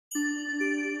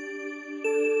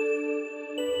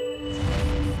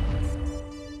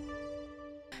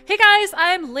Hey guys,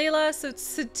 I'm Leila. So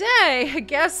today,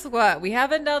 guess what? We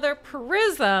have another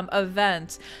Prism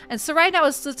event. And so right now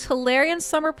it's the Tolarian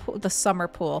summer pool. The summer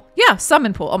pool. Yeah,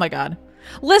 summon pool. Oh my god.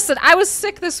 Listen, I was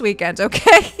sick this weekend,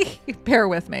 okay? Bear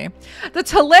with me. The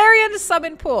Tolarian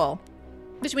summon pool.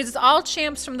 Which means it's all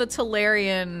champs from the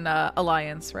Tolarian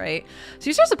Alliance, right? So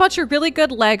these are a bunch of really good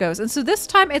Legos. And so this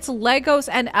time it's Legos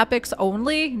and epics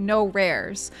only, no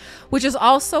rares. Which is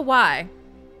also why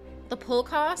the pull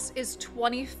cost is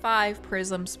 25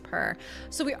 prisms per.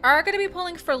 So we are going to be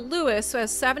pulling for Lewis, so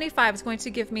as 75 is going to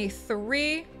give me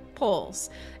 3 pulls.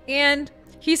 And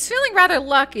he's feeling rather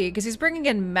lucky because he's bringing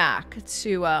in Mac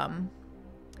to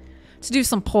do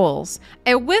some pulls.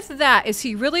 And with that is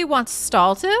he really wants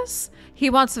Staltus, he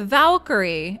wants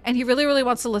Valkyrie, and he really, really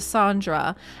wants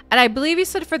Lysandra. And I believe he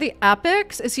said for the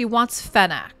epics is he wants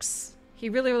Phoenix. He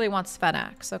really, really wants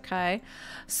Phoenix, okay?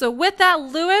 So with that,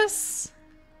 Lewis,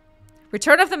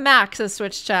 return of the Mac, says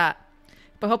Switch Chat.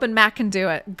 But hoping Mac can do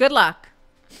it. Good luck.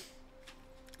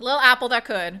 Little apple that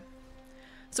could.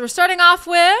 So we're starting off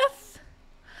with,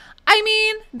 I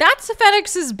mean, that's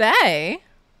Phoenix's bae.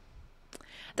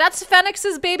 That's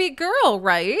Phoenix's baby girl,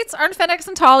 right? Aren't Phoenix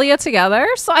and Talia together?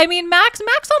 So, I mean, Mac's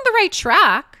on the right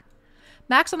track.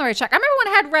 Mac's on the right track. I remember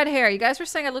when I had red hair. You guys were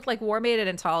saying I looked like War Maiden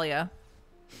and Talia.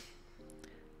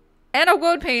 And a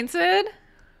woad painted.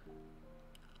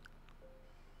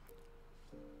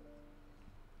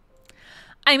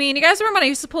 I mean, you guys remember when I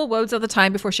used to pull woads all the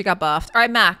time before she got buffed? All right,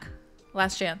 Mac.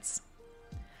 Last chance.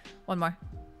 One more.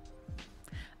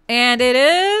 And it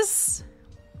is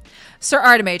Sir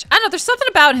Artemage. I don't know, there's something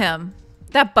about him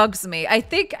that bugs me. I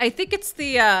think it's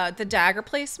the dagger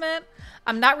placement.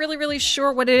 I'm not really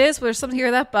sure what it is, but there's something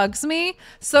here that bugs me.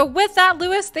 So with that,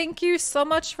 Lewis, thank you so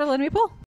much for letting me pull.